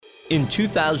In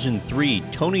 2003,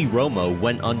 Tony Romo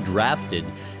went undrafted,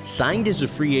 signed as a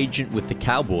free agent with the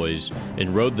Cowboys,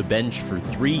 and rode the bench for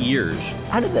 3 years.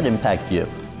 How did that impact you?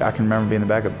 I can remember being the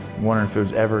backup, wondering if it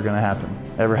was ever going to happen,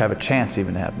 ever have a chance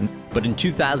even to happen. But in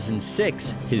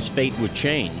 2006, his fate would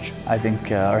change. I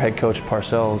think our head coach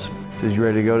Parcells says, "You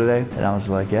ready to go today?" And I was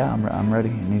like, "Yeah, I'm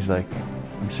ready." And he's like,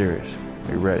 "I'm serious.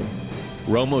 Are you ready?"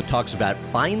 Romo talks about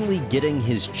finally getting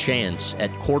his chance at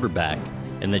quarterback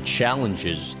and the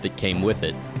challenges that came with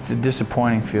it. It's a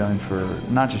disappointing feeling for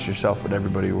not just yourself, but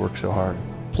everybody who works so hard.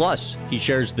 Plus, he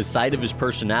shares the side of his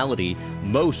personality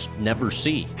most never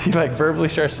see. He verbally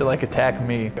starts to attack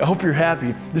me. "I hope you're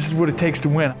happy. This is what it takes to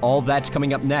win." All that's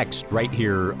coming up next, right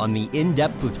here on the In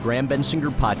Depth with Graham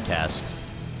Bensinger podcast.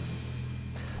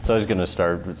 So I was going to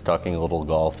start with talking a little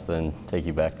golf, then take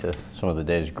you back to some of the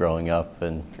days growing up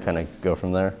and kind of go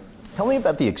from there. Tell me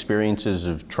about the experiences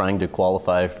of trying to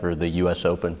qualify for the U.S.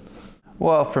 Open.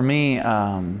 Well, for me,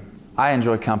 I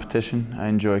enjoy competition. I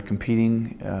enjoy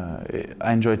competing.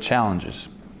 I enjoy challenges.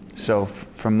 So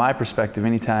from my perspective,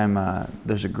 anytime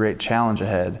there's a great challenge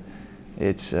ahead,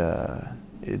 it's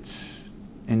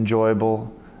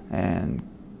enjoyable and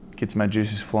gets my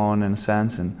juices flowing in a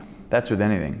sense, and that's with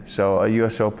anything. So a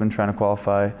U.S. Open, trying to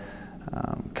qualify,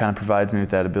 kind of provides me with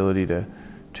that ability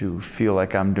to feel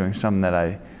like I'm doing something that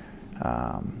I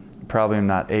probably am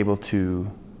not able to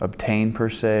obtain per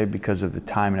se because of the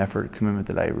time and effort commitment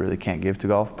that I really can't give to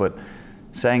golf. But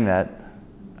saying that,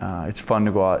 it's fun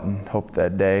to go out and hope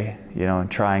that day, and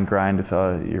try and grind with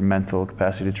your mental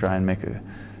capacity to try and make a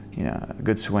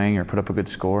good swing or put up a good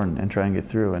score and try and get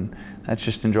through. And that's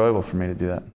just enjoyable for me to do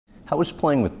that. How was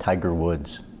playing with Tiger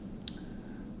Woods?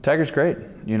 Tiger's great.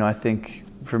 I think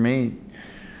for me,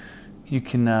 you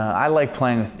can. I like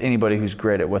playing with anybody who's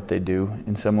great at what they do.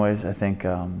 In some ways, I think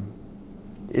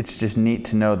it's just neat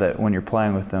to know that when you're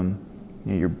playing with them,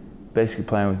 you're basically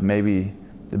playing with maybe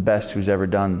the best who's ever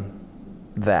done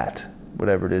that,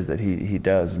 whatever it is that he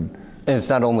does. And it's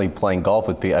not only playing golf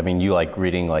with people. I mean, you like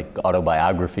reading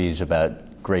autobiographies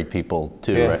about great people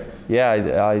too, yeah. Right?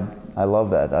 Yeah, I love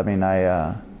that. I mean,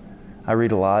 I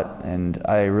read a lot, and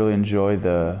I really enjoy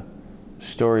the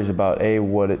stories about A,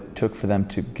 what it took for them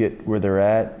to get where they're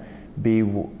at, B,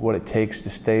 what it takes to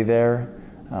stay there.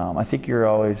 I think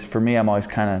I'm always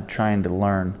kind of trying to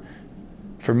learn.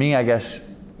 For me, I guess,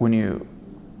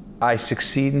 I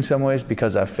succeed in some ways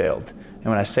because I've failed. And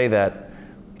when I say that,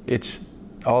 it's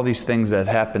all these things that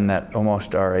happen that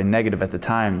almost are a negative at the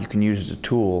time, you can use as a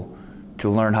tool to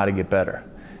learn how to get better.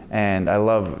 And I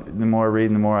love, the more I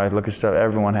read, the more I look at stuff,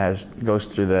 everyone goes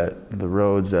through the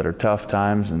roads that are tough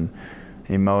times and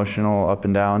emotional up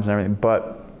and downs and everything,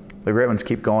 but the great ones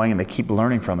keep going and they keep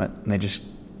learning from it, and they just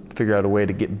figure out a way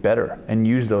to get better and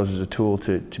use those as a tool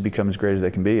to become as great as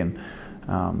they can be. And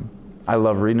I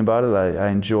love reading about it. I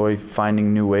enjoy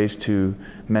finding new ways to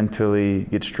mentally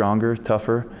get stronger,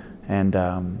 tougher, and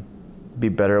be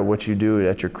better at what you do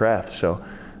at your craft. So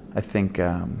I think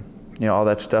all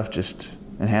that stuff just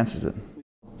enhances it.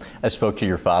 I spoke to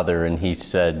your father, and he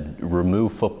said,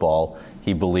 remove football.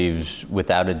 He believes,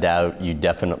 without a doubt, you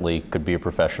definitely could be a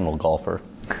professional golfer.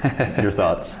 Your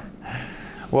thoughts?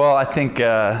 Well, I think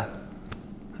that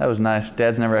was nice.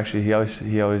 Dad's never actually, he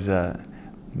always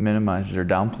minimizes or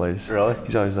downplays. Really?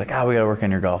 He's always like, we got to work on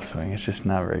your golf swing. It's just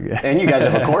not very good. And you guys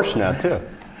have a course now, too.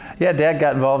 Yeah, Dad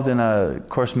got involved in a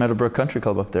course, Meadowbrook Country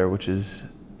Club up there, which is,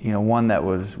 one that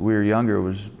we were younger,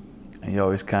 he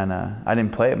always I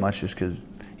didn't play it much just because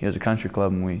it was a country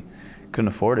club and we couldn't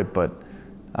afford it, but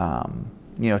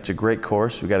it's a great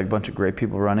course. We got a bunch of great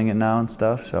people running it now and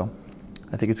stuff, so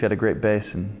I think it's got a great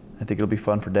base, and I think it'll be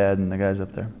fun for Dad and the guys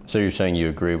up there. So you're saying you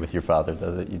agree with your father,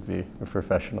 though, that you'd be a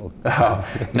professional? Oh,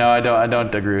 no, I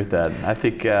don't agree with that. I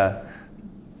think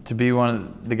to be one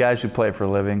of the guys who play it for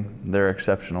a living, they're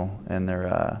exceptional, and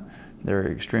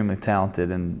they're extremely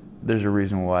talented, and there's a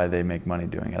reason why they make money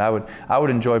doing it. I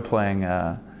would enjoy playing,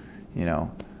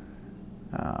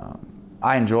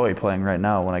 I enjoy playing right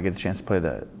now when I get a chance to play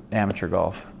the amateur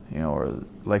golf, or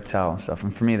Lake Tahoe and stuff.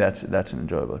 And for me, that's an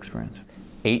enjoyable experience.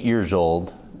 8 years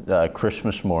old,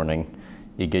 Christmas morning,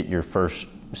 you get your first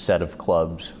set of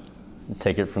clubs.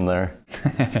 Take it from there.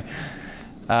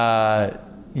 Up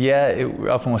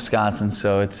in Wisconsin,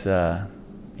 so it's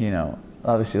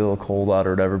obviously a little cold out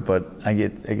or whatever. But I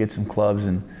get some clubs,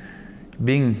 and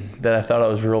being that I thought I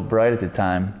was real bright at the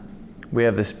time, we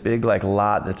have this big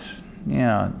lot that's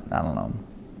I don't know,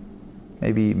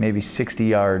 maybe 60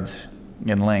 yards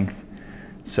in length,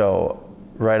 so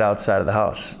right outside of the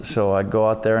house. So I'd go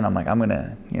out there and I'm like, I'm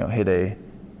gonna hit a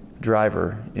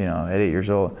driver at 8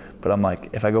 years old, but I'm like,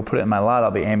 if I go put it in my lot,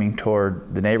 I'll be aiming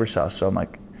toward the neighbor's house. So I'm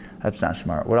like, That's not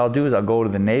smart. What I'll do is I'll go to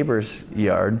the neighbor's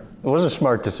yard. It was a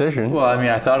smart decision. Well, I mean,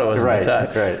 I thought it was right,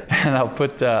 at the time. right. And I'll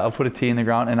put a tee in the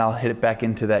ground and I'll hit it back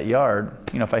into that yard.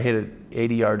 You know, if I hit it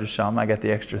 80 yards or something, I got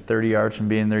the extra 30 yards from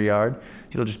being in their yard.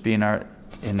 It'll just be in that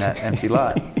empty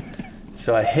lot.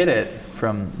 So I hit it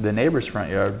from the neighbor's front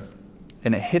yard,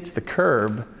 and it hits the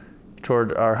curb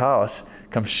toward our house,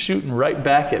 comes shooting right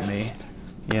back at me,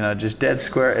 you know, just dead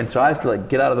square. And so I have to like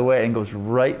get out of the way, and goes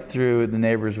right through the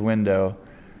neighbor's window.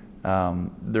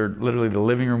 They're literally the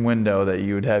living room window that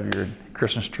you would have your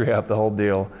Christmas tree up, the whole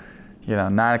deal. You know,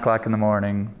 9 o'clock in the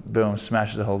morning, boom,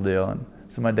 smashes the whole deal. And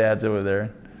so my dad's over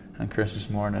there on Christmas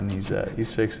morning.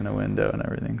 He's fixing a window and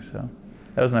everything. So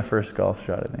that was my first golf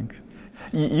shot, I think.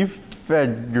 You've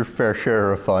had your fair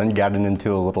share of fun, gotten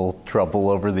into a little trouble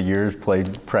over the years,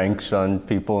 played pranks on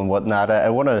people and whatnot. I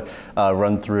want to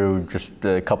run through just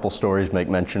a couple stories, make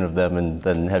mention of them, and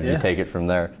then have you take it from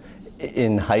there.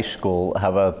 In high school, how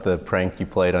about the prank you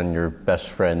played on your best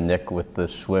friend Nick with the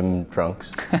swim trunks?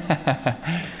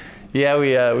 Yeah,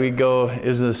 we go, it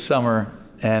was the summer,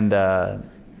 and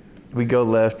we go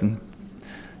lift, and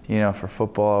you know, for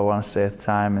football, I want to say at the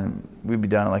time, and we'd be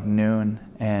done at like noon,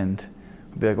 and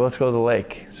we'd be like, well, let's go to the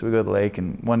lake. So we go to the lake,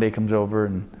 and one day he comes over,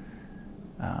 and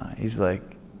he's like,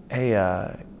 hey,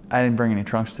 I didn't bring any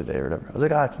trunks today or whatever. I was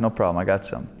like, it's no problem, I got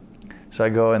some. So I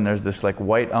go, and there's this like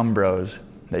white Umbros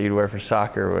that you'd wear for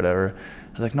soccer or whatever.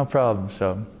 I was like, no problem.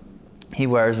 So he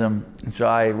wears them, and so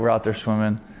we're out there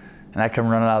swimming, and I come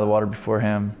running out of the water before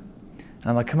him, and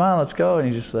I'm like, come on, let's go. And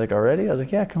he's just like, already? I was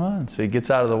like, yeah, come on. So he gets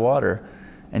out of the water,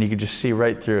 and you could just see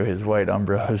right through his white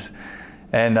Umbros.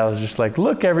 And I was just like,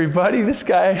 look, everybody, this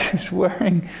guy is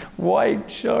wearing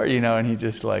white shorts, you know, and he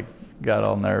just like got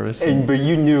all nervous. But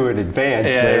you knew in advance.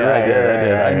 Yeah, right?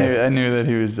 I did. I knew that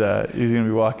he was going to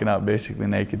be walking out basically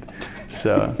naked.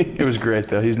 So it was great,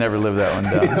 though. He's never lived that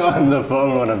one down. On the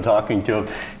phone when I'm talking to him,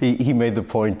 he made the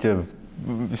point of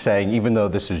saying, even though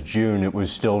this is June, it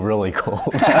was still really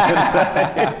cold.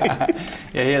 Yeah,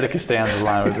 he had to stay on the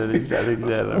line with it. Exactly.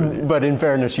 But in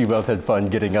fairness, you both had fun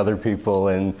getting other people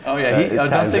and. Oh yeah, I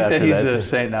don't think that he's a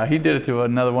saint now. He did it to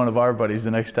another one of our buddies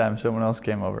the next time someone else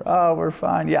came over. Oh, we're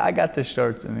fine. Yeah, I got the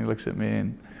shorts, and he looks at me,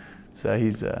 and so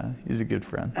he's a good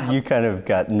friend. You kind of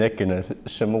got Nick in a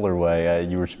similar way.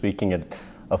 You were speaking at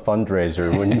a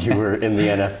fundraiser when you were in the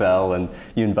NFL, and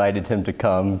you invited him to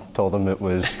come, told him it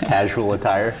was casual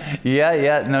attire.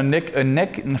 Yeah. No, Nick,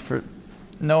 for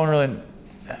no one really.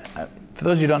 For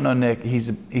those of you who don't know Nick,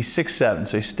 he's 6'7",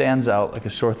 so he stands out like a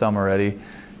sore thumb already.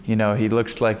 You know, he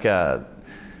looks like the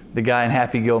guy in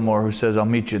Happy Gilmore who says, "I'll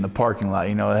meet you in the parking lot."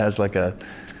 You know, it has like a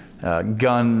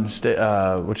gun,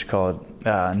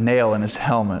 nail in his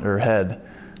helmet or head.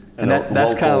 And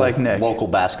that's kind of like Nick. Local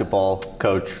basketball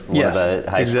coach, one of the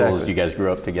high schools. You guys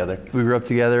grew up together? We grew up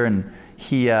together, and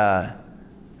he,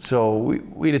 so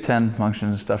we'd attend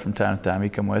functions and stuff from time to time.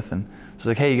 He'd come with, and I was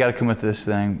like, hey, you got to come with this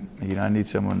thing. You know, I need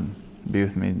someone to be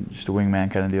with me, just a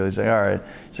wingman kind of deal. He's like, all right.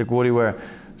 He's like, what do you wear?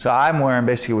 So I'm wearing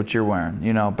basically what you're wearing,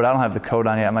 you know, but I don't have the coat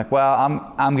on yet. I'm like,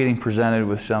 well, I'm getting presented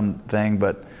with something,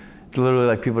 but it's literally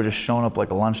like people are just showing up like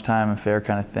a lunchtime affair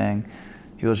kind of thing.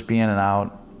 He'll just be in and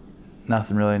out.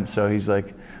 Nothing really. So he's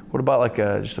like, what about like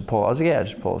just a polo? I was like, yeah,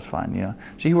 just a polo's fine, you know.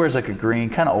 So he wears like a green,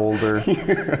 kind of older.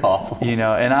 You're awful. You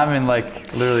know, and I'm in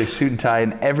like literally suit and tie,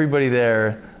 and everybody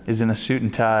there is in a suit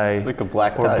and tie. Like a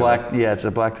black tie. Yeah, it's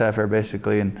a black tie affair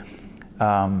basically. And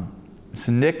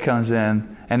so Nick comes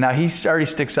in, and now he already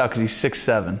sticks out because he's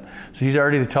 6'7". So he's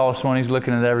already the tallest one. He's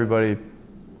looking at everybody.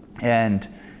 And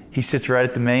he sits right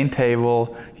at the main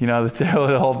table, you know, the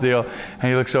whole deal, and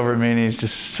he looks over at me and he's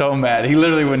just so mad. He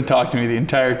literally wouldn't talk to me the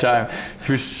entire time.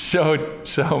 He was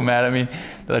so mad at me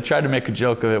that I tried to make a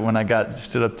joke of it when I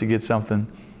stood up to get something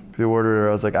for the order.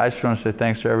 I was like, I just want to say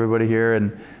thanks to everybody here,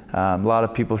 and a lot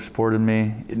of people supported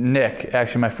me. Nick,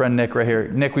 actually my friend Nick right here.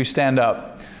 Nick, will you stand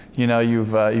up? You know,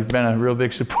 you've been a real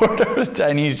big supporter over the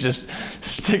time. And he's just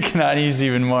sticking out. He's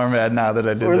even more mad now that I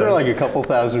did that. Were there like a couple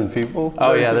thousand people?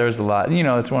 Oh yeah, there was a lot. You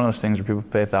know, it's one of those things where people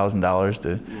pay $1,000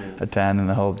 to attend and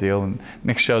the whole deal. And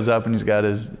Nick shows up and he's got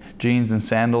his jeans and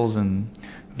sandals and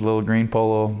his little green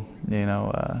polo, you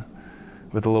know,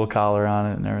 with a little collar on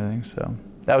it and everything. So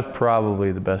that was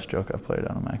probably the best joke I've played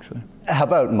on him, actually. How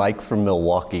about Mike from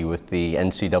Milwaukee with the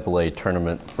NCAA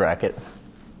tournament bracket?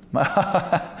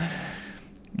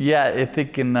 Yeah, I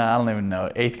think in, I don't even know,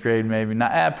 8th grade maybe,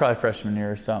 probably freshman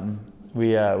year or something.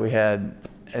 We had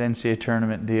an NCAA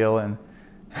tournament deal, and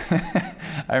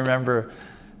I remember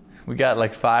we got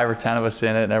like 5 or 10 of us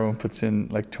in it, and everyone puts in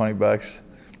like $20.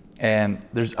 And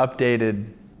there's updated,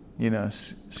 you know,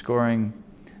 scoring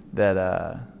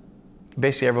that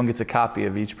basically everyone gets a copy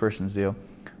of each person's deal.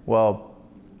 Well,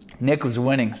 Nick was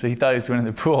winning, so he thought he was winning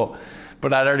the pool.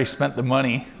 But I'd already spent the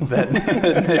money that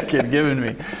Nick had given me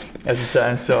at the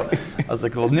time. So I was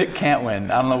like, well, Nick can't win.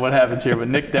 I don't know what happens here, but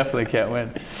Nick definitely can't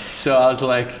win. So I was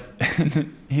like,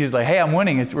 he was like, hey, I'm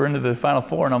winning. We're into the Final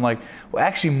Four. And I'm like, well,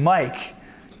 actually, Mike,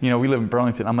 we live in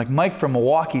Burlington. I'm like, Mike from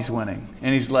Milwaukee's winning.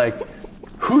 And he's like,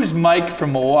 who's Mike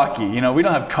from Milwaukee? We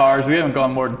don't have cars. We haven't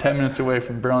gone more than 10 minutes away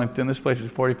from Burlington. This place is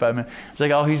 45 minutes. It's like,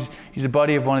 oh, he's a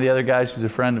buddy of one of the other guys who's a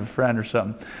friend of a friend or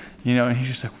something. And he's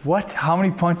just like, what? How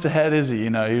many points ahead is he? He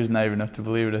was naive enough to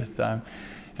believe it at the time.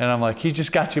 And I'm like, he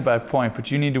just got you by a point, but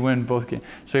you need to win both games.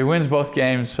 So he wins both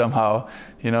games somehow,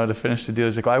 to finish the deal.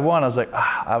 He's like, well, I won. I was like,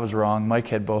 I was wrong. Mike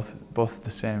had both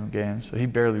the same games, so he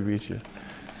barely beat you.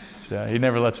 So he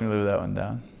never lets me live that one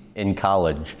down. In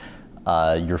college,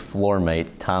 your floor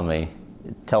mate, Tommy,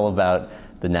 tell about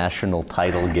the national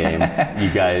title game you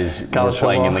guys were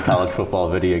playing in the college football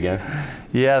video game.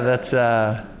 Yeah,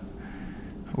 that's...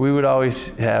 we would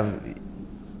always have,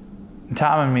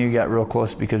 Tom and me got real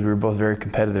close because we were both very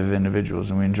competitive individuals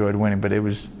and we enjoyed winning, but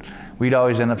we'd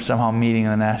always end up somehow meeting in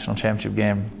the national championship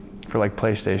game for like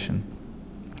PlayStation.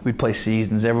 We'd play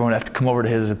seasons. Everyone would have to come over to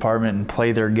his apartment and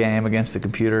play their game against the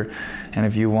computer. And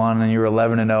if you won and you were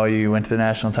 11-0, you went to the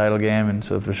national title game. And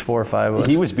so if there's 4 or 5 of us.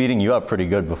 He was beating you up pretty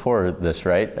good before this,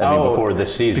 right? Before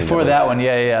this season. Before that one,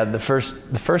 yeah. The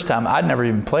first time, I'd never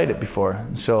even played it before.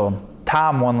 So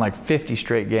Tom won like 50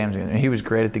 straight games. And he was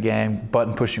great at the game.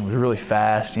 Button pushing was really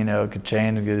fast, could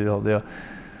change and get the whole deal.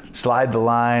 Slide the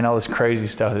line, all this crazy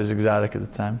stuff that was exotic at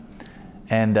the time.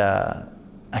 And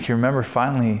I can remember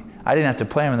finally, I didn't have to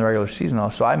play him in the regular season though,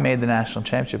 so I made the national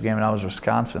championship game and I was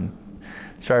Wisconsin.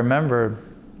 So I remember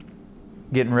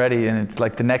getting ready, and it's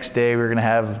like the next day we were gonna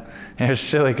have, and it was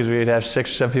silly because we'd have 6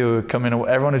 or 7 people who would come in,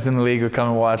 everyone who's in the league would come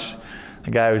and watch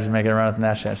the guy who was making a run at the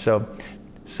national championship. So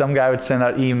some guy would send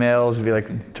out emails and be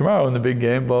like, tomorrow in the big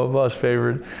game, blah, blah, blah, is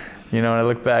favored. And I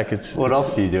look back, What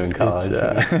else do you do in college?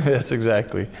 That's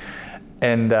exactly.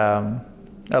 And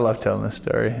I love telling this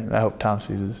story. I hope Tom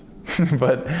sees this.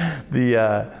 But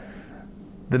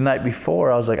the night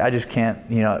before, I was like, I just can't,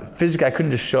 physically, I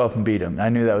couldn't just show up and beat him. I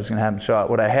knew that was going to happen. So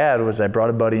what I had was I brought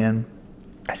a buddy in.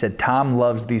 I said, Tom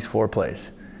loves these 4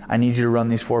 plays. I need you to run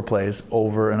these 4 plays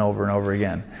over and over and over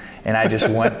again. And I just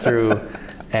went through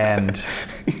and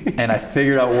I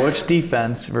figured out which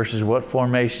defense versus what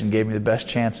formation gave me the best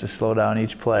chance to slow down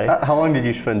each play. How long did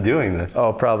you spend doing this?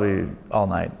 Oh, probably all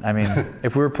night. I mean,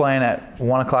 if we were playing at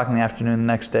 1 o'clock in the afternoon the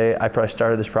next day, I probably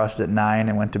started this process at 9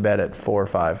 and went to bed at 4 or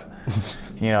 5.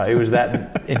 It was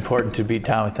that important to beat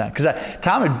Tom with time. Because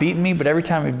Tom had beaten me, but every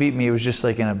time he beat me, it was just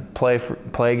like in a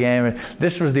play game.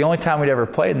 This was the only time we'd ever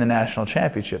played in the national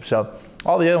championship. So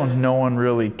all the other ones no one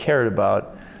really cared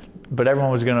about, but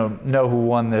everyone was going to know who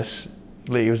won this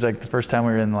league. It was like the first time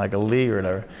we were in like a league or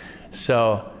whatever.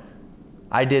 So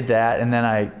I did that, and then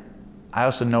I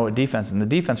also know what defense, and the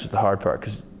defense was the hard part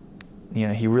because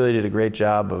he really did a great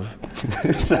job of.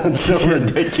 It sounds so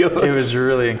ridiculous. It was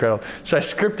really incredible. So I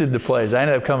scripted the plays. I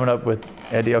ended up coming up with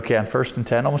idea, okay, on 1st and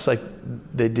 10, almost like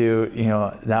they do,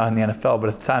 now in the NFL, but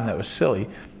at the time that was silly.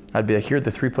 I'd be like, here are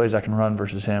the 3 plays I can run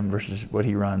versus him versus what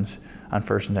he runs on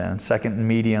 1st and 10. And 2nd and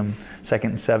medium, 2nd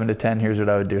and 7 to 10, here's what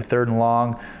I would do. 3rd and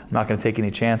long, I'm not going to take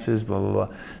any chances, blah, blah,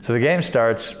 blah. So the game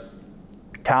starts.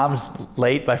 Tom's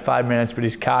late by 5 minutes, but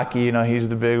he's cocky, he's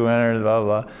the big winner, blah,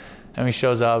 blah, blah. And he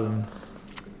shows up, and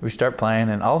we start playing,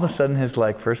 and all of a sudden his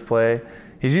first play,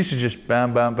 he's used to just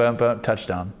bam, bam, bam, bam,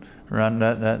 touchdown, run,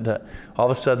 that. All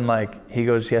of a sudden, he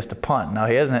has to punt. Now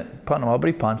he hasn't punted well, but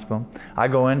he punts, boom. I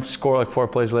go in, score 4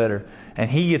 plays later, and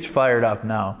he gets fired up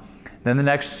now. Then the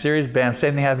next series, bam,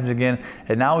 same thing happens again,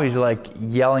 and now he's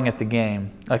yelling at the game,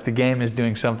 like the game is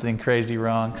doing something crazy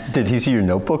wrong. Did he see your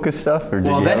notebook of stuff, or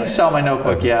then he saw my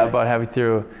notebook, okay. Yeah, about halfway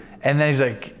through, and then he's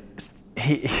like.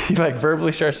 He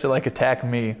verbally starts to attack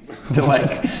me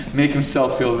to make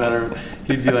himself feel better.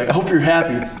 He'd be like, I hope you're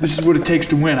happy. This is what it takes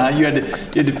to win, huh? You had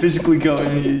to physically go,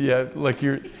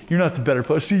 you're not the better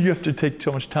player. See, you have to take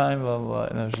so much time, blah, blah, blah.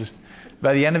 And I was just,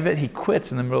 by the end of it, he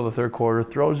quits in the middle of the 3rd quarter,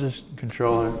 throws his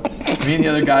controller. Me and the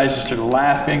other guys just started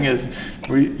laughing you don't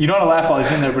want to laugh while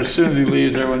he's in there, but as soon as he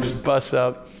leaves, everyone just busts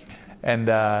up. And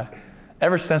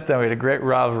ever since then, we had a great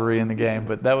rivalry in the game,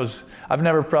 but I've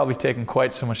never probably taken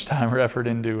quite so much time or effort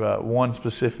into one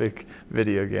specific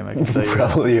video game, I can tell you.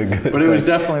 Probably a good But it was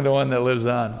definitely the one that lives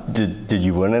on. Did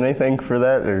you win anything for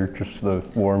that, or just the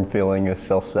warm feeling of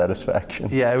self-satisfaction?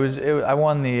 Yeah, I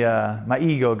won my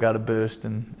ego got a boost,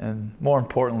 and more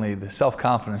importantly, the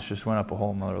self-confidence just went up a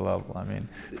whole nother level. I mean,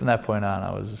 from that point on,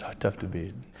 I was tough to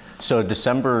beat. So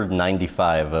December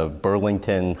 '95, a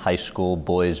Burlington high school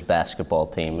boys basketball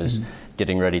team is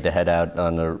getting ready to head out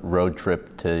on a road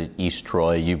trip to East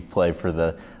Troy. You play for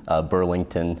the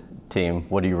Burlington team.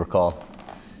 What do you recall?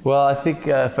 Well, I think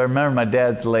if I remember, my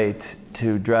dad's late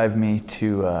to drive me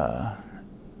to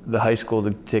the high school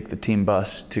to take the team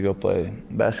bus to go play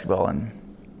basketball. And,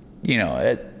 you know,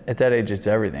 at that age, it's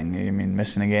everything. I mean,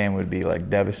 missing a game would be like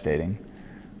devastating.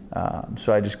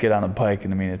 So I just get on a bike,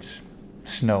 and I mean, it's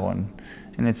snowing,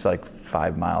 and it's like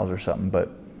 5 miles or something. But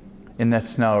in that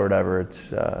snow or whatever,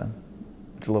 it's a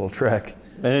little trek.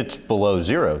 And it's below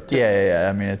zero, too. Yeah.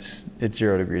 I mean, it's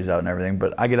 0 degrees out and everything.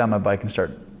 But I get on my bike and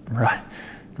start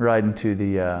riding to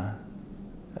the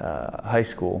high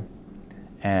school,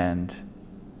 and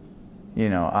you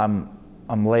know,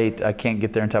 I'm late. I can't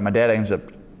get there in time. My dad ends up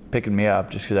picking me up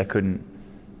just because I couldn't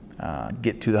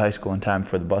get to the high school in time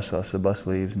before the bus left. So the bus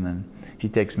leaves, and then he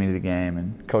takes me to the game.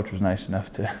 And coach was nice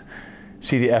enough to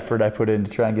see the effort I put in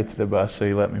to try and get to the bus, so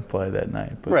he let me play that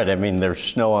night. But, right. I mean, there's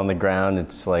snow on the ground.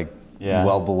 It's like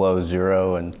well below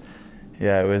zero, and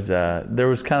yeah, it was. There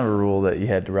was kind of a rule that you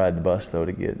had to ride the bus though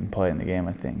to get and play in the game,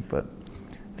 I think. But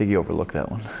I think you overlooked that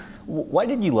one. Why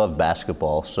did you love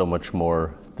basketball so much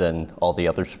more than all the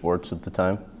other sports at the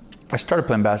time? I started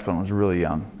playing basketball when I was really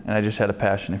young, and I just had a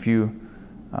passion. If you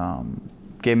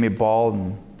gave me a ball,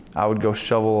 and I would go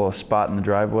shovel a spot in the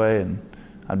driveway, and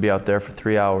I'd be out there for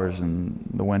 3 hours in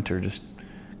the winter just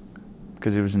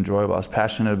because it was enjoyable. I was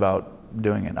passionate about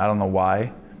doing it. I don't know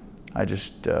why. I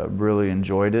just really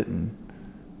enjoyed it, and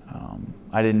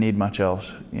I didn't need much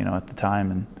else, you know, at the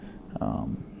time, and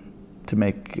to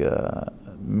make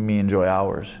me enjoy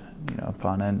hours, you know,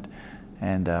 upon end.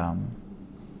 And I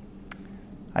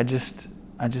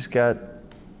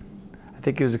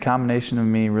think it was a combination of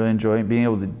me really enjoying being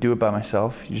able to do it by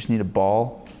myself. You just need a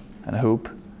ball and a hoop.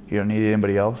 You don't need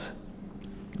anybody else.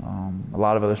 A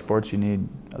lot of other sports, you need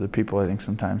other people, I think,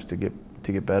 sometimes to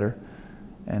get better.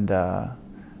 And I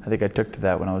think I took to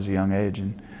that when I was a young age.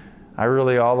 And I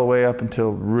really, all the way up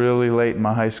until really late in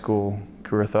my high school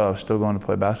career, thought I was still going to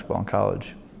play basketball in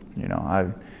college. You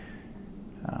know,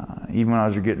 even when I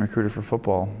was getting recruited for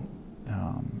football,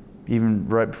 even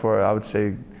right before, I would say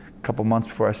a couple months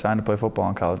before I signed to play football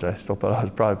in college, I still thought I was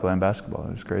probably playing basketball.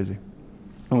 It was crazy.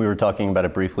 We were talking about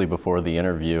it briefly before the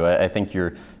interview. I think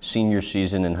your senior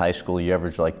season in high school, you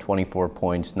averaged like 24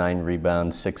 points, 9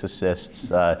 rebounds, 6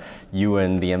 assists. You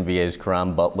and the NBA's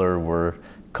Caron Butler were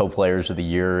co-players of the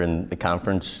year in the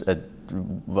conference at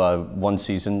one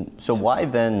season. So why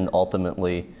then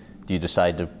ultimately do you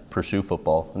decide to pursue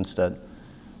football instead?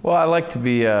 Well, I like to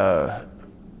be, I'm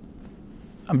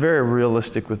very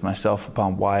realistic with myself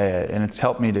upon why, and it's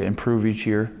helped me to improve each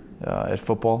year at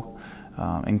football,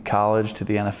 in college to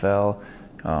the NFL.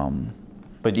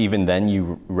 But even then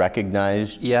you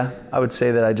recognized? Yeah, I would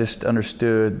say that I just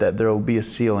understood that there will be a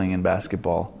ceiling in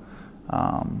basketball.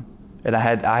 And I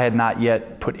had not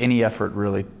yet put any effort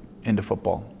really into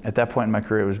football. At that point in my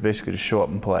career, it was basically to show up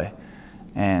and play.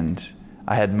 And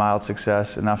I had mild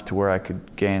success enough to where I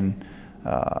could gain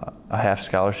a half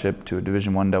scholarship to a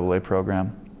Division I AA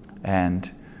program. And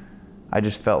I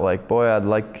just felt like, boy,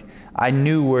 I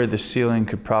knew where the ceiling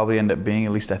could probably end up being,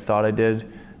 at least I thought I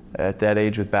did at that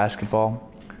age with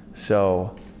basketball.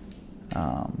 So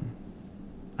I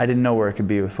didn't know where it could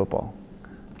be with football.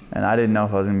 And I didn't know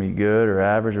if I was going to be good or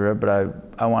average or whatever,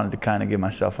 but I wanted to kind of give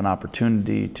myself an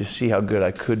opportunity to see how good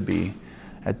I could be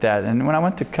at that. And when I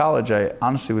went to college, I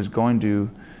honestly was going to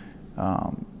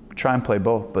try and play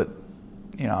both, but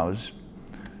you know, I was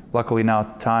luckily now at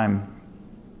the time.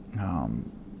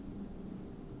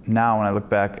 Now when I look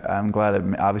back, I'm glad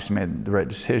I obviously made the right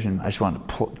decision. I just wanted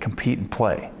to compete and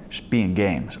play, just be in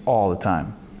games all the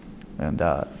time, and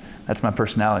that's my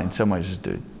personality in some ways, is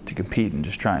to compete and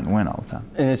just try and win all the time.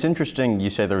 And it's interesting you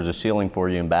say there was a ceiling for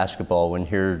you in basketball when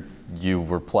here you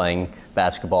were playing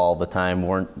basketball all the time,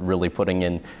 weren't really putting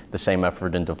in the same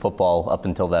effort into football up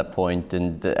until that point.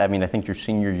 And I mean, I think your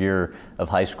senior year of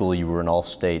high school, you were an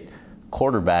all-state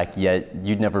quarterback, yet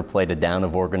you'd never played a down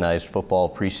of organized football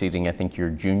preceding, I think, your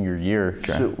junior year.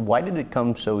 Okay. So why did it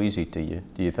come so easy to you,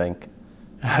 do you think?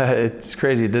 It's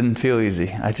crazy. It didn't feel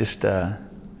easy. I just...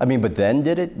 I mean, but then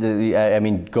did it? I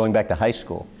mean, going back to high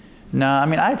school. No, I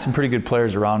mean, I had some pretty good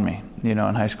players around me, you know,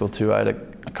 in high school too. I had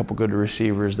a couple good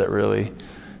receivers that really,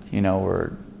 you know,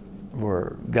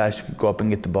 were guys who could go up and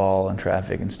get the ball in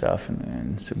traffic and stuff,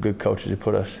 and some good coaches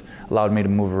who allowed me to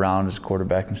move around as a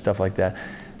quarterback and stuff like that.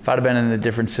 If I'd have been in a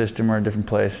different system or a different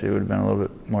place, it would have been a little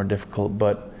bit more difficult.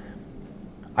 But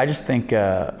I just think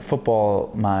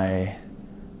football, my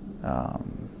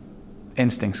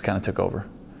instincts kind of took over,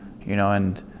 you know,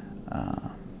 and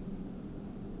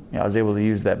I was able to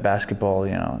use that basketball,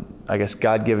 you know, I guess,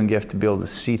 God-given gift to be able to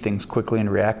see things quickly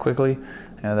and react quickly,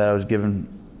 that I was given,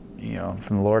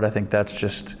 from the Lord. I think that's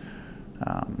just,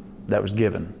 that was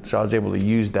given. So I was able to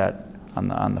use that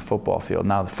on the football field.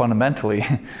 Now, fundamentally,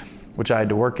 which I had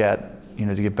to work at,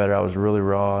 to get better, I was really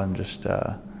raw and just,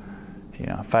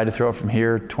 if I had to throw it from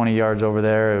here 20 yards over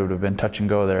there, it would have been touch and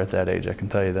go there at that age, I can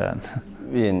tell you that.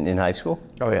 In high school?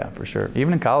 Oh yeah, for sure.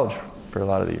 Even in college for a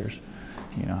lot of the years.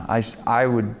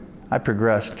 I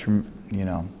progressed,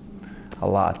 a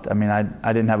lot. I mean,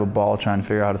 I didn't have a ball trying to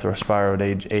figure out how to throw a spiral at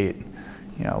age 8.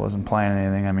 I wasn't playing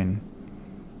anything. I mean,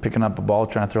 picking up a ball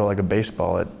trying to throw like a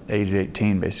baseball at age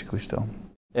 18 basically still.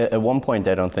 At one point,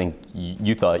 I don't think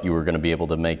you thought you were going to be able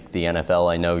to make the NFL.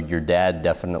 I know your dad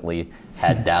definitely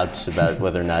had doubts about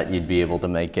whether or not you'd be able to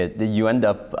make it. You end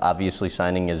up obviously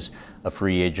signing as a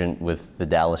free agent with the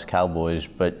Dallas Cowboys,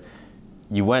 but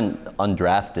you went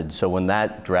undrafted. So when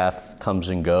that draft comes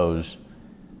and goes,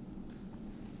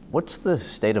 what's the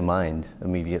state of mind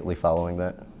immediately following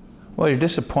that? Well, you're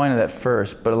disappointed at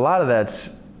first, but a lot of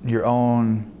that's your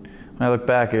own. When I look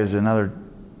back, it was another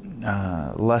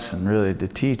lesson really to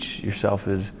teach yourself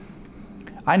is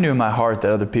I knew in my heart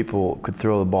that other people could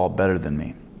throw the ball better than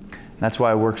me. And that's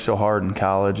why I worked so hard in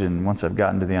college and once I've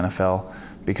gotten to the NFL,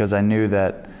 because I knew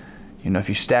that, if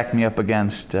you stacked me up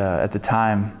against, at the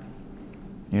time,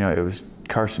 it was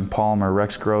Carson Palmer,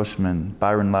 Rex Grossman,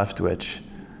 Byron Leftwich,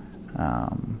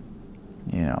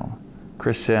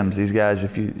 Chris Sims, these guys,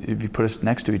 if you put us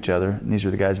next to each other, and these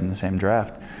are the guys in the same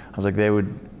draft, I was like, they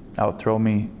would out-throw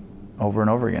me over and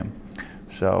over again.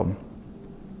 So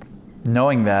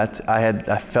knowing that,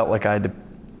 I felt like I had to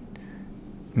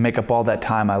make up all that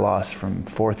time I lost from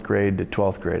 4th grade to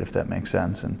 12th grade, if that makes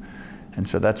sense. And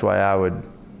so that's why I would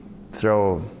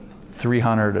throw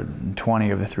 320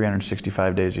 of the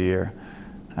 365 days a year.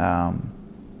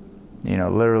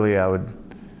 Literally I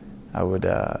would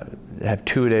have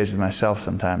 2 days with myself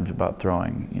sometimes about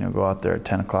throwing. Go out there at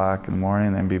 10 o'clock in the morning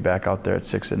and then be back out there at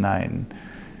 6 at night. And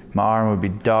my arm would be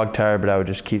dog tired, but I would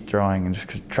just keep throwing and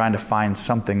just trying to find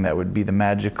something that would be the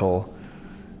magical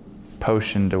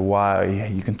potion to why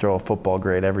you can throw a football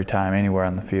grade every time, anywhere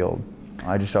on the field.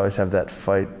 I just always have that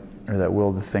fight or that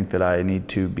will to think that I need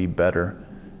to be better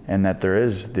and that there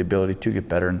is the ability to get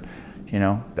better. And,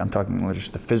 I'm talking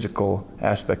just the physical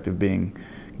aspect of being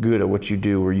good at what you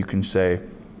do, where you can say,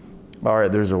 all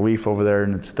right, there's a leaf over there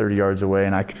and it's 30 yards away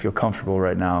and I could feel comfortable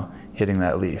right now hitting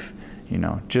that leaf.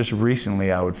 Just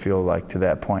recently I would feel like to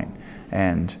that point.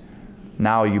 And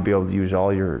now you'd be able to use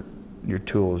all your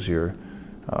tools, your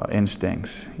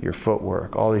instincts, your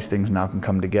footwork, all these things now can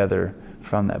come together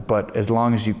from that. But as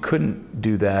long as you couldn't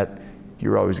do that,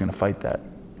 you're always going to fight that.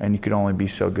 And you could only be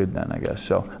so good then, I guess.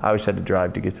 So I always had to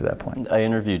drive to get to that point. I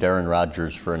interviewed Aaron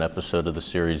Rodgers for an episode of the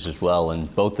series as well,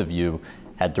 and both of you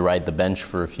had to ride the bench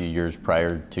for a few years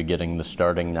prior to getting the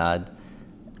starting nod.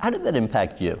 How did that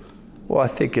impact you? Well, I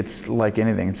think it's like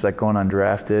anything. It's like going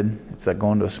undrafted. It's like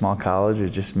going to a small college. It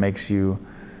just makes you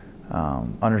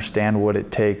understand what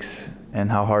it takes and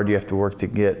how hard you have to work to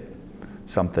get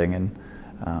something. And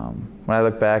when I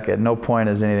look back, at no point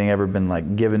has anything ever been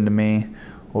like given to me,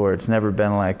 or it's never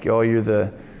been like, oh, you're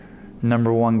the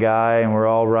number one guy and we're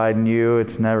all riding you.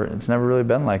 It's never really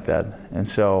been like that. And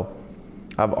so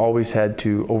I've always had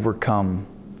to overcome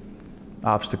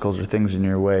obstacles or things in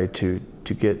your way to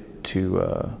get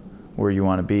to where you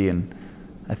want to be. And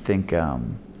I think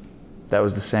that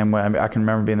was the same way. I mean, I can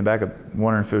remember being in the backup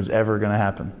wondering if it was ever going to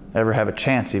happen, ever have a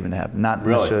chance even to happen. Not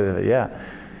really? Necessarily, yeah.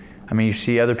 I mean, you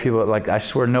see other people, like I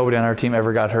swear nobody on our team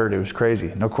ever got hurt. It was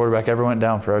crazy. No quarterback ever went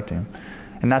down for our team.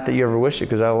 And not that you ever wish it,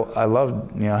 because I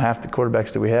loved, half the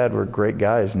quarterbacks that we had were great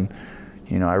guys. And,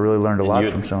 I really learned a lot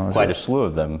from some of those. Quite a slew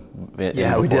of them.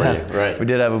 Yeah, we did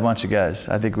have a bunch of guys.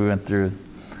 I think we went through,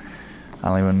 I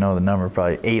don't even know the number,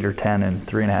 probably 8 or 10 in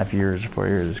 3.5 years, 4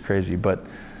 years. It's crazy. But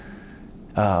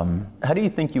how do you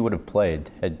think you would have played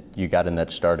had you gotten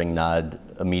that starting nod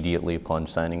immediately upon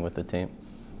signing with the team?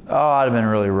 Oh, I'd have been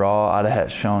really raw. I'd have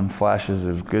had shown flashes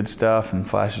of good stuff and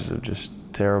flashes of just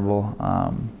terrible.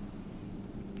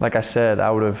 Like I said,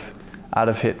 I'd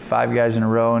have hit 5 guys in a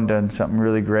row and done something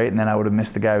really great, and then I would have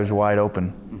missed the guy who was wide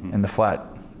open in the flat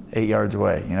 8 yards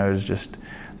away. It was just,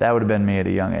 that would have been me at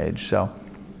a young age. So,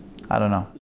 I don't know.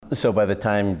 So by the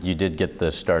time you did get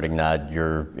the starting nod,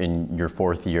 you're in your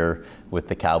 4th year with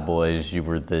the Cowboys. You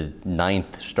were the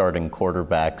 9th starting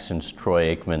quarterback since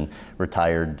Troy Aikman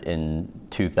retired in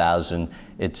 2000.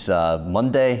 It's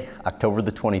Monday, October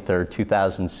the 23rd,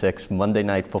 2006, Monday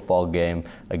Night Football game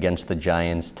against the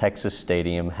Giants, Texas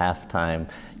Stadium, halftime.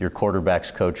 Your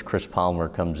quarterback's coach, Chris Palmer,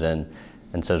 comes in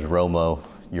and says, Romo,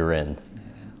 you're in.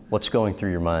 What's going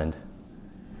through your mind?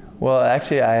 Well,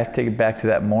 actually, I have to take it back to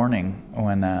that morning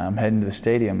when I'm heading to the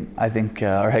stadium. I think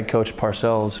our head coach,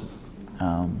 Parcells,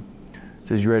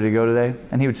 says, "You ready to go today?"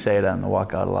 And he would say it on the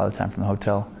walk out a lot of the time from the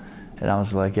hotel. And I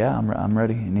was like, "Yeah, I'm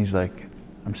ready." And he's like,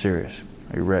 "I'm serious.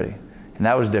 Are you ready?" And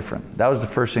that was different. That was the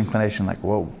first inclination, like,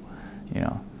 whoa, you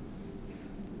know.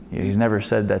 He's never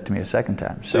said that to me a second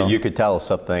time. So you could tell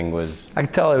something was... I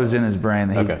could tell it was in his brain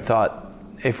that he thought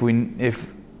if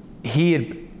he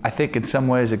had, I think in some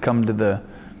ways had come to the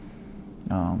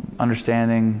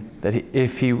understanding that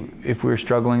if we were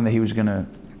struggling, that he was going to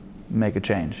make a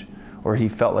change, or he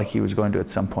felt like he was going to at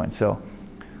some point. So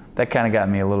that kind of got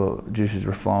me a little, juices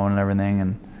were flowing and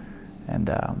everything, and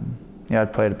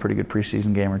I'd played a pretty good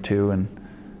preseason game or two, and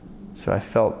so I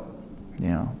felt,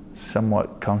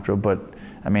 somewhat comfortable. But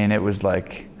I mean, it was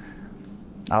like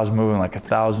I was moving like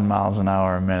 1,000 miles an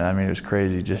hour a minute. I mean, it was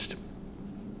crazy. Just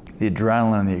the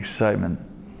adrenaline and the excitement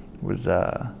was.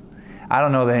 I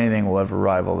don't know that anything will ever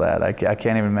rival that. I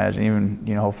can't even imagine. Even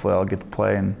hopefully I'll get to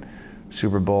play in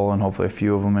Super Bowl and hopefully a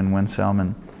few of them and win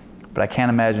some. But I can't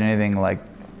imagine anything like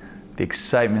the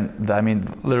excitement. I mean,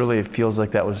 literally, it feels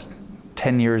like that was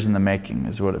 10 years in the making,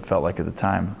 is what it felt like at the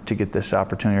time to get this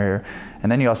opportunity here.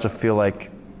 And then you also feel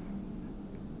like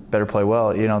better play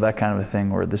well, that kind of a thing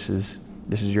where this is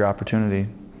your opportunity.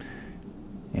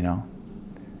 Now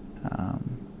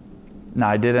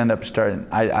I did end up starting.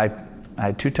 I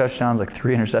had 2 touchdowns, like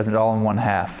 3 interceptions, all in one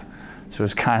half. So it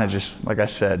was kind of just, like I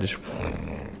said, just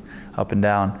up and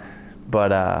down.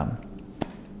 But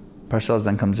Parcells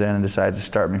then comes in and decides to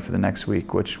start me for the next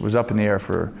week, which was up in the air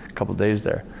for a couple of days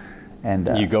there. And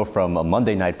you go from a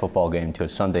Monday night football game to a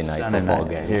Sunday night football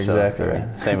game. Yeah, exactly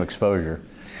right. Same exposure.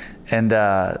 And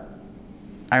I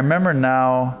remember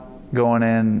now going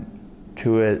in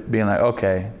to it being like,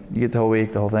 okay, you get the whole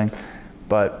week, the whole thing.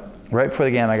 But right before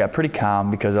the game, I got pretty calm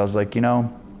because I was like,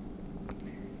 either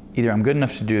I'm good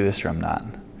enough to do this or I'm not.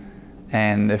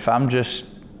 And if I'm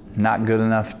just not good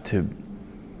enough to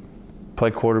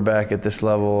play quarterback at this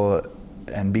level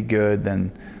and be good,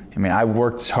 then, I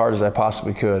worked as hard as I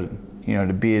possibly could,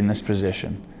 to be in this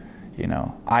position.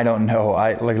 I don't know.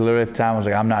 I literally at the time I was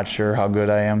like, I'm not sure how good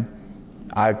I am.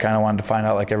 I kind of wanted to find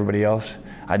out like everybody else.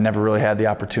 I'd never really had the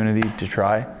opportunity to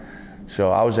try.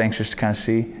 So I was anxious to kind of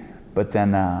see. But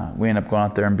then we ended up going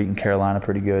out there and beating Carolina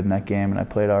pretty good in that game, and I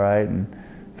played all right and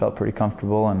felt pretty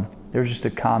comfortable. And there was just a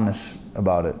calmness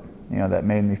about it, that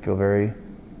made me feel very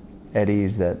at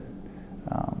ease. That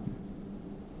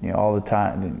all the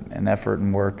time and effort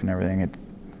and work and everything, it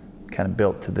kind of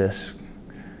built to this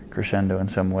crescendo in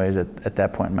some ways at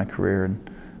that point in my career. And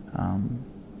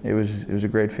it was a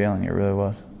great feeling. It really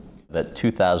was. That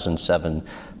 2007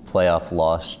 playoff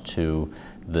loss to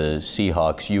the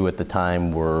Seahawks, you at the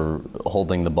time were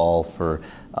holding the ball for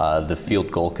the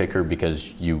field goal kicker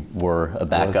because you were a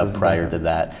backup prior to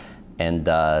that. And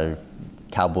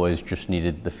Cowboys just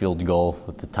needed the field goal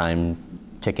with the time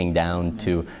ticking down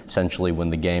to essentially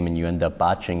win the game, and you end up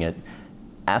botching it.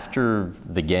 After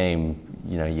the game,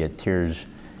 you had tears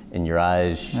in your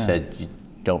eyes. You said you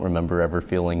don't remember ever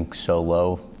feeling so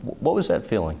low. What was that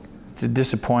feeling? It's a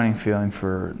disappointing feeling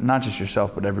for not just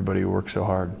yourself, but everybody who works so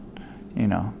hard.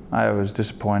 I was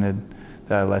disappointed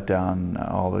that I let down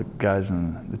all the guys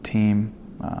in the team,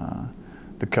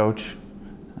 the coach,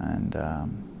 and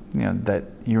that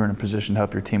you were in a position to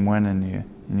help your team win and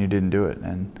you didn't do it.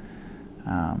 And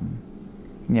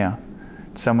in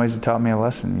some ways it taught me a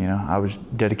lesson. I was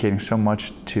dedicating so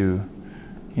much to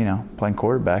playing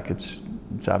quarterback. It's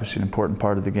obviously an important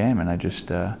part of the game, and I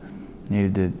just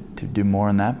needed to do more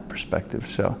in that perspective.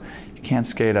 So you can't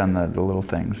skate on the little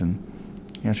things, and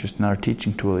it's just another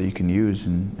teaching tool that you can use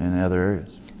in other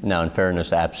areas. Now, in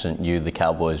fairness, absent you, the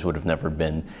Cowboys would have never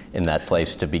been in that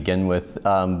place to begin with.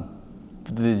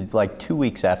 2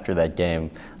 weeks after that game,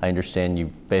 I understand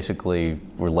you basically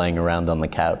were laying around on the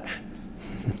couch.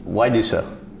 Why do so?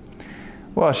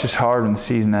 Well, it's just hard when the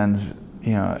season ends.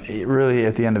 It really,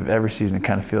 at the end of every season, it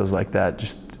kind of feels like that.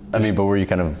 But were you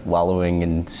kind of wallowing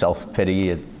in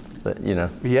self-pity?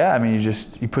 Yeah,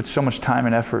 you put so much time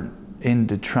and effort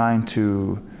into trying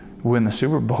to win the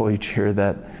Super Bowl each year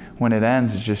that when it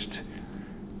ends, it's just,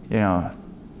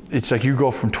 it's like you go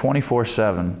from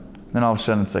 24/7, then all of a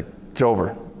sudden it's like, it's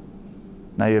over.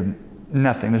 Now you have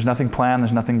nothing. There's nothing planned,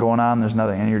 there's nothing going on, there's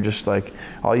nothing. And you're just like,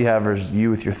 all you have is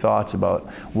you with your thoughts about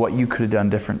what you could have done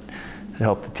different to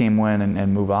help the team win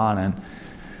and move on. And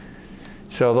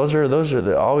so those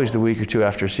are always the week or two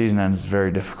after a season ends is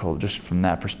very difficult just from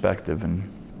that perspective. And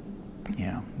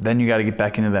then you got to get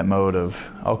back into that mode of,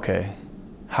 okay,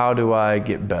 how do I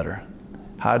get better?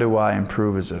 How do I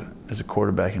improve as a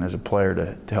quarterback and as a player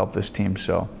to help this team?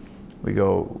 So we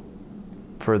go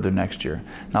further next year.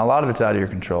 Now, a lot of it's out of your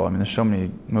control. I mean, there's so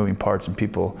many moving parts and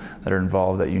people that are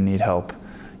involved that you need help,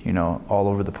 all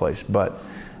over the place. But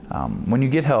when you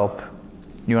get help,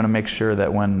 you want to make sure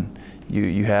that when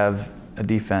you have a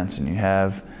defense and you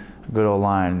have a good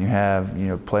O-line and you have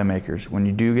playmakers, when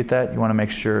you do get that, you want to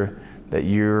make sure that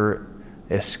you're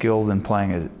as skilled in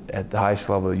playing at the highest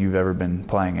level that you've ever been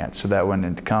playing at, so that when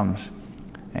it comes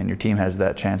and your team has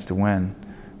that chance to win,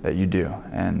 that you do.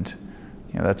 And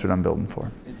that's what I'm building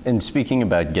for. And speaking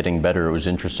about getting better, it was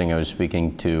interesting. I was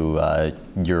speaking to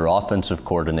your offensive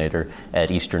coordinator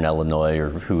at Eastern Illinois, or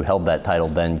who held that title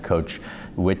then, Coach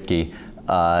Whitkey.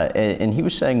 And he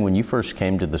was saying when you first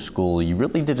came to the school, you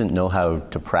really didn't know how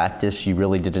to practice. You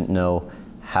really didn't know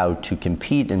how to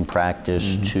compete in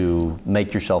practice to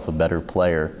make yourself a better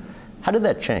player. How did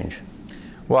that change?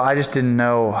 Well, I just didn't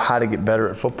know how to get better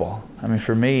at football. I mean,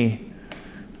 for me,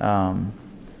 I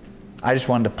just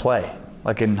wanted to play.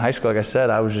 Like in high school, like I said,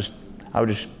 I would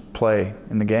just play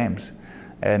in the games.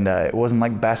 And it wasn't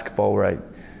like basketball where I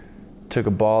took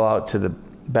a ball out to the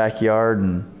backyard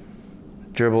and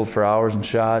dribbled for hours and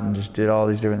shot and just did all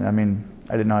these different, I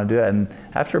didn't know how to do that. And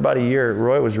after about a year,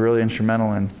 Roy was really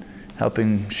instrumental in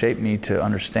helping shape me to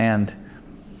understand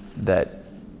that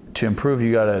to improve,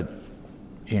 you gotta,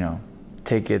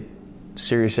 take it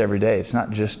serious every day. It's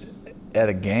not just at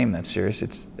a game that's serious,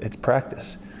 it's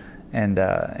practice. And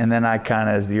then I kind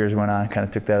of, as the years went on, kind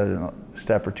of took that a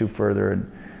step or two further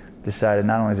and decided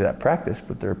not only is that practice,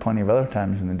 but there are plenty of other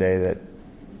times in the day that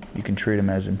you can treat them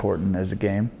as important as a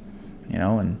game,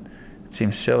 and it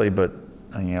seems silly, but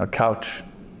a couch,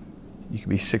 you could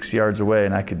be 6 yards away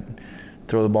and I could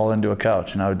throw the ball into a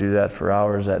couch, and I would do that for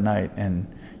hours at night, and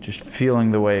just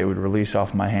feeling the way it would release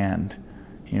off my hand,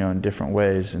 in different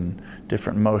ways and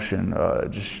different motion.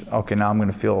 Okay, now I'm going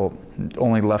to feel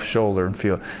only left shoulder and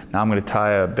feel, now I'm going to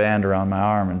tie a band around my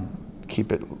arm and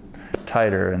keep it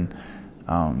tighter. And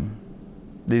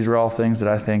these were all things that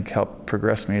I think helped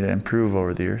progress me to improve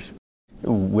over the years.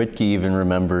 Whitkey even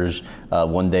remembers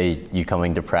one day you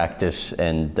coming to practice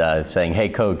and saying, "Hey,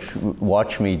 Coach,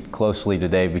 watch me closely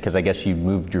today," because I guess you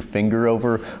moved your finger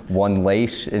over one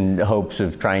lace in hopes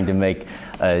of trying to make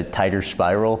a tighter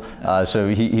spiral. So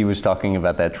he was talking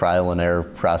about that trial and error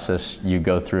process you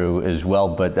go through as well.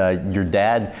 But your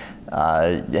dad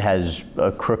has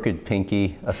a crooked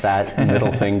pinky, a fat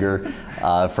middle finger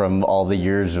from all the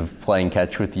years of playing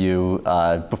catch with you.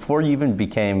 Before you even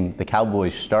became the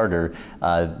Cowboys starter,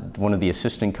 one of the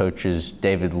assistant coaches,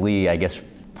 David Lee, I guess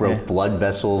broke blood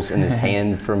vessels in his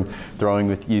hand from throwing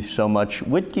with you so much.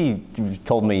 Whitkey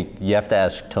told me you have to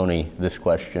ask Tony this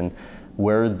question: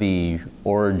 where the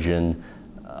origin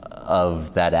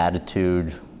of that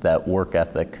attitude, that work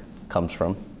ethic comes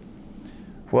from?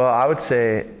 Well, I would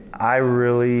say I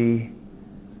really,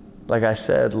 like I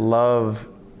said, love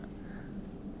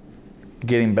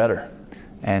getting better.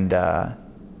 And,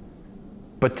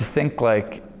 but to think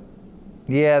like,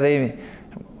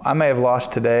 I may have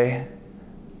lost today,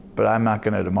 but I'm not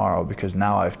going to tomorrow, because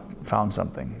now I've found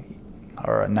something,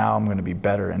 or now I'm going to be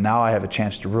better. And now I have a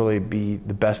chance to really be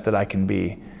the best that I can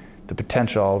be, the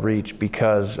potential I'll reach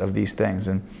because of these things.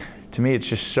 And to me, it's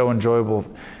just so enjoyable.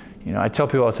 I tell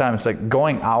people all the time, it's like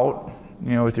going out,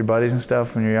 with your buddies and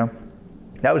stuff when you're young.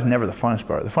 That was never the funnest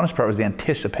part. The funnest part was the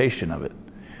anticipation of it.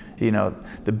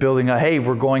 The building up, hey,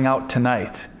 we're going out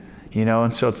tonight.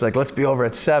 And so it's like, let's be over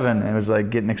at 7. And it was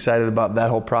like getting excited about that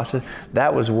whole process.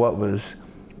 That was what was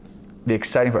the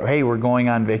exciting part. Hey, we're going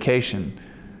on vacation.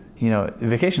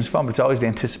 Vacation's fun, but it's always the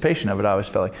anticipation of it, I always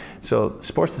felt like. So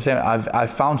sports the same. I've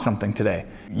found something today.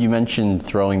 You mentioned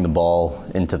throwing the ball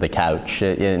into the couch,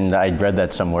 and I'd read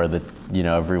that somewhere that,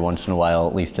 every once in a while,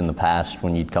 at least in the past,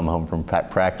 when you'd come home from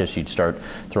practice, you'd start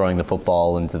throwing the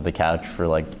football into the couch for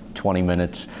like 20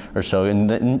 minutes or so, and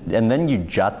then you'd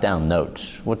jot down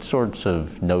notes. What sorts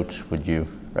of notes would you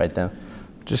write down?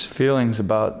 Just feelings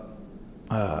about,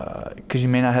 because you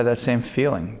may not have that same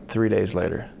feeling 3 days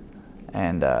later.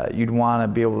 And you'd want to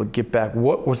be able to get back,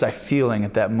 what was I feeling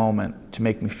at that moment to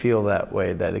make me feel that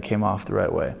way, that it came off the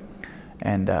right way.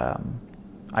 And I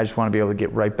just want to be able to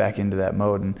get right back into that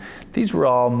mode. And these were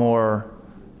all more,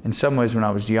 in some ways when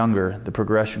I was younger, the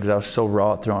progression, because I was so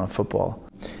raw at throwing a football.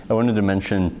 I wanted to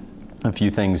mention a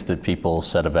few things that people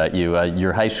said about you.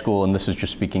 Your high school, and this is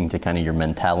just speaking to kind of your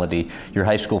mentality, your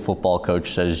high school football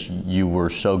coach says you were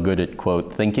so good at,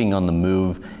 quote, thinking on the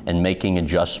move and making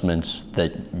adjustments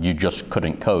that you just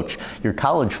couldn't coach. Your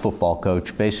college football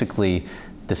coach basically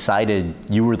decided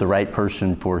you were the right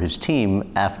person for his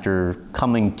team after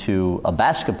coming to a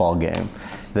basketball game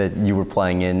that you were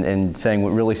playing in, and saying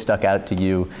what really stuck out to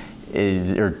you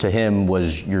to him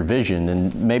was your vision,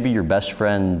 and maybe your best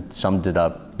friend summed it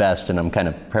up best, and I'm kind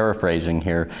of paraphrasing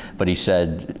here, but he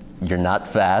said, you're not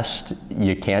fast,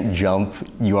 you can't jump,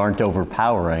 you aren't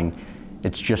overpowering,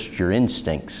 it's just your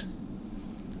instincts.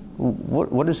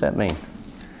 What does that mean?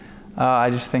 I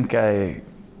just think been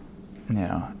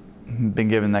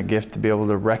given that gift to be able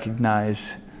to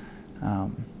recognize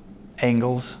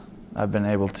angles. I've been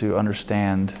able to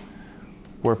understand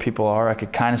where people are. I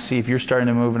could kind of see if you're starting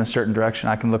to move in a certain direction,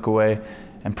 I can look away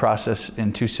and process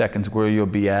in 2 seconds where you'll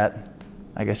be at,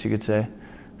 I guess you could say.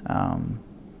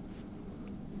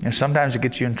 Sometimes it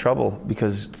gets you in trouble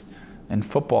because in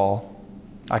football,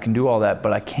 I can do all that,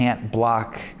 but I can't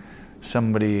block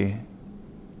somebody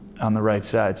on the right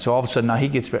side. So all of a sudden now he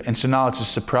gets back, and so now it's a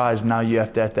surprise. Now you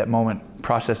have to, at that moment,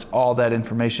 process all that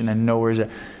information and know where is it.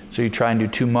 So you try and do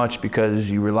too much because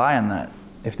you rely on that,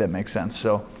 if that makes sense.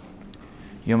 So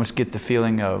you almost get the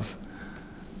feeling of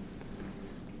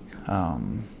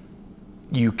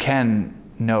you can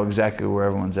know exactly where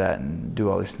everyone's at and do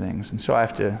all these things. And so I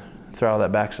have to throttle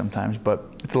that back sometimes, but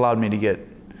it's allowed me to get,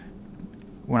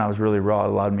 when I was really raw, it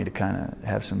allowed me to kind of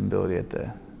have some ability at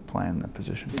the playing the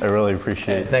position. I really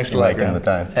appreciate Thanks a lot, making the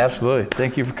time. Absolutely.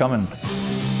 Thank you for coming.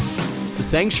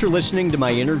 Thanks for listening to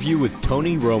my interview with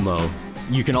Tony Romo.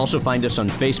 You can also find us on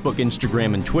Facebook,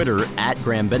 Instagram, and Twitter at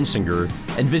Graham Bensinger,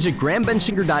 and visit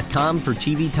grahambensinger.com for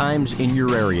TV times in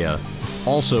your area.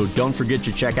 Also, don't forget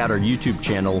to check out our YouTube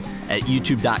channel at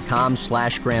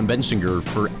youtube.com/Graham Bensinger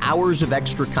for hours of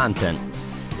extra content.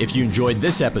 If you enjoyed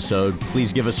this episode,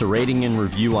 please give us a rating and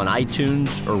review on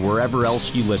iTunes or wherever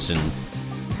else you listen.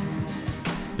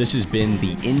 This has been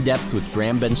the In Depth with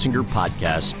Graham Bensinger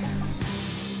podcast.